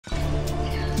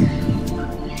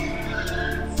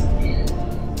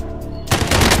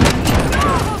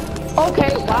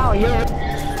Okay, wow, you're...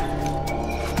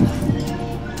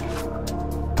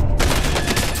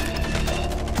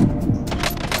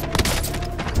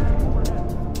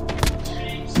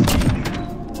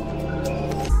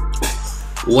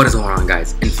 What is going on,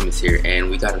 guys? Infamis here, and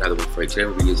we got another one for you. Today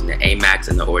we'll be using the Amax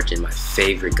and the Origin, my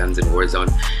favorite guns in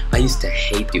Warzone. I used to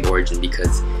hate the Origin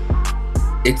because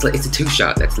it's a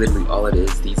two-shot. That's literally all it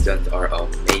is. These guns are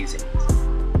amazing.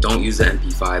 Don't use the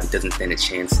MP5; it doesn't stand a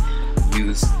chance.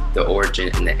 Use the Origin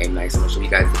and the Amax. I'm gonna show you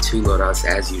guys the two loadouts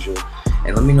as usual,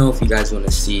 and let me know if you guys want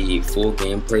to see full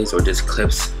gameplays or just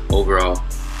clips overall.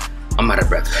 I'm out of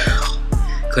breath.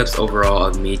 Clips overall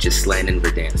of me just slaying in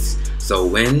Verdansk. So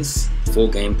wins, full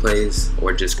gameplays,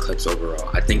 or just clips overall.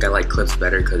 I think I like clips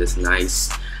better because it's nice,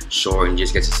 short, and you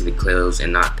just get to see the kills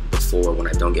and not before when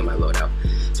I don't get my loadout.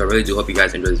 So I really do hope you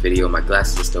guys enjoy this video. My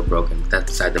glasses are still broken, but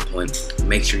that's beside the point.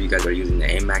 Make sure you guys are using the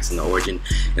Amax and the Origin,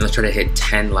 and let's try to hit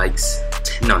 10 likes.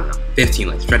 15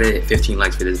 likes. Try to hit 15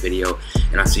 likes for this video,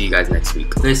 and I'll see you guys next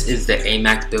week. This is the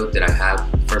Amax build that I have.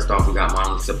 First off, we got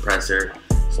monolith suppressor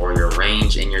for your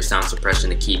range and your sound suppression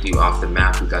to keep you off the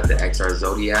map. We got the XRK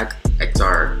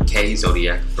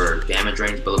Zodiac for damage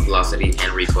range, bullet velocity,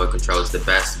 and recoil control. It's the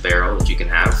best barrel that you can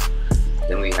have.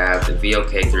 Then we have the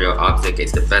VOK 30 optic.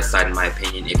 It's the best sight in my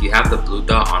opinion. If you have the blue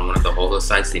dot on one of the holo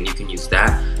sights, then you can use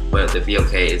that, but the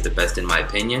VOK is the best in my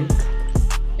opinion.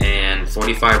 And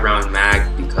 45 round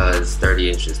mag because 30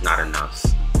 inch is not enough.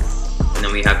 And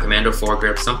then we have Commando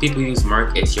foregrip. Some people use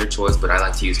Merc, it's your choice, but I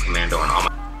like to use Commando on all my.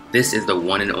 This is the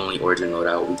one and only Origin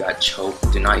loadout. We got choke.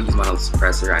 Do not use monolith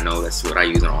suppressor. I know that's what I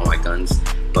use on all my guns,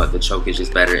 but the choke is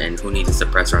just better. And who needs a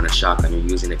suppressor on a shotgun? You're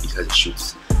using it because it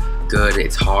shoots good.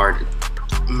 It's hard.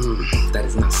 That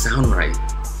does not sound right.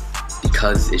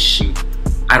 Because it shoots.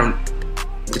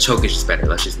 The choke is just better.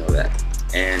 Let's just know that.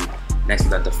 And next we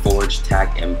got the Forge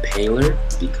Tac Impaler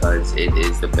because it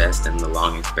is the best and the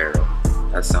longest barrel.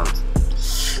 That sounds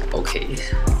okay.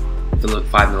 The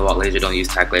 5 milliwatt laser, don't use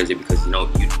tac laser because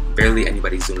you barely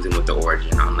anybody zooms in with the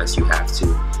Origin unless you have to.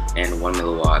 And 1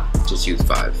 milliwatt, just use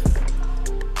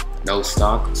 5. No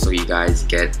stock, so you guys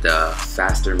get the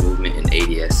faster movement and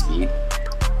ADS speed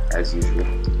as usual.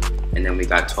 And then we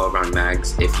got 12 round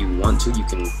mags. If you want to, you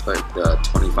can put the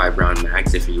 25 round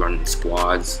mags if you're running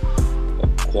squads, or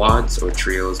quads, or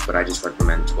trios, but I just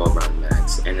recommend 12 round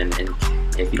mags. And then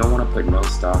if you don't want to put no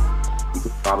stock, you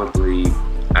could probably,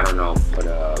 I don't know, put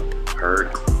a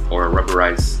perk or a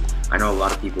rubberized. I know a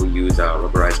lot of people use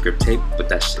rubberized grip tape, but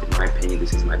that's, in my opinion,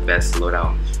 this is my best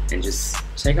loadout. And just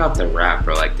check out the wrap,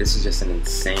 bro. Like, this is just an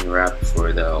insane wrap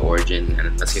for the Origin.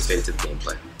 And let's get straight into the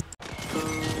gameplay.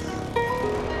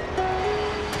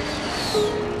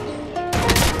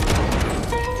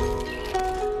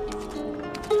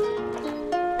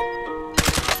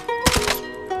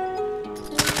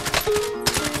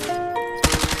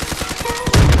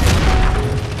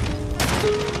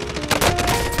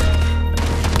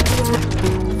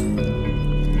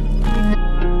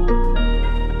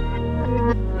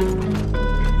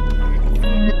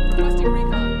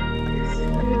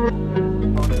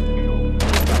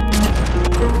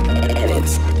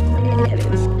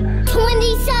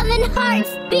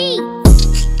 Hearts beat.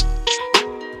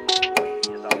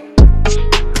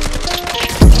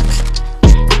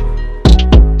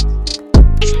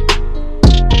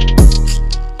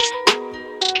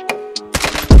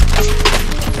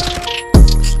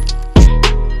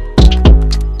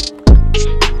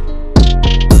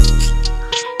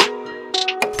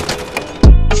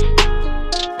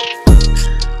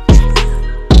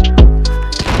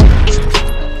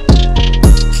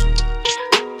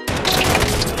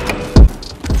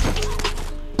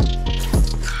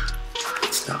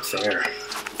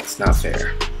 It's not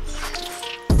fair.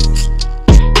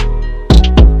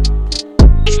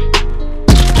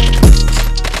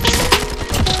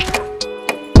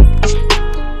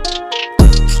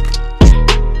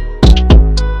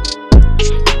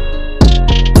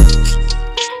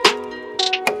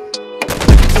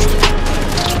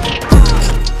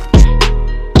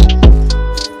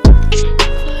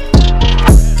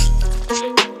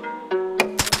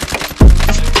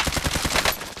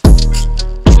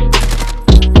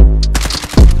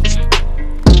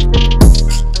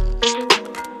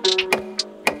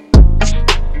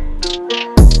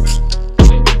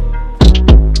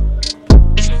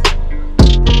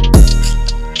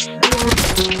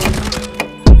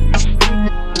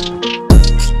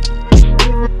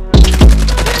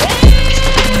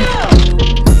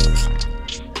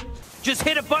 Just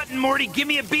hit a button, Morty. Give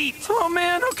me a beat. Oh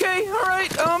man, okay,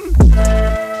 alright,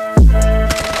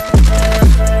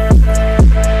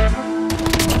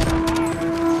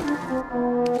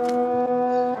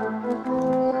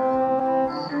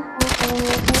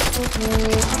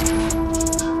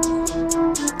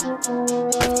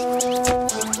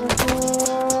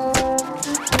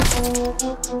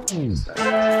 We'll be right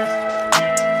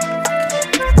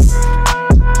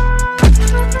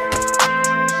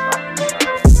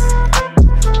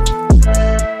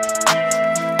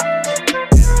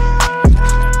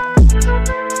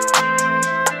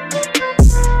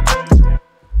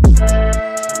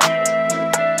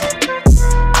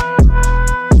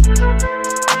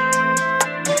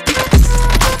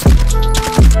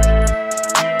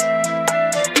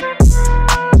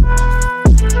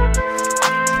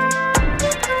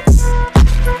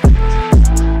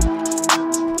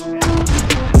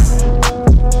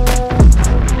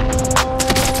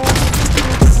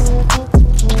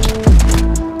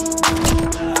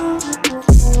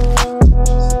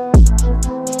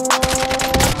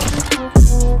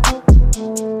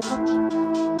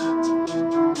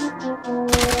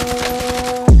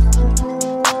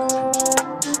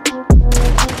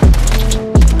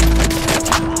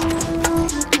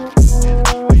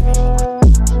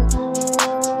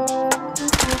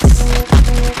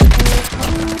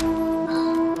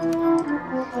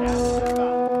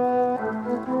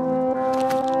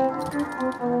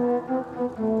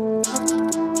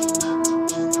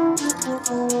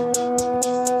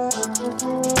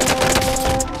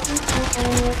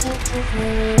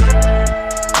back.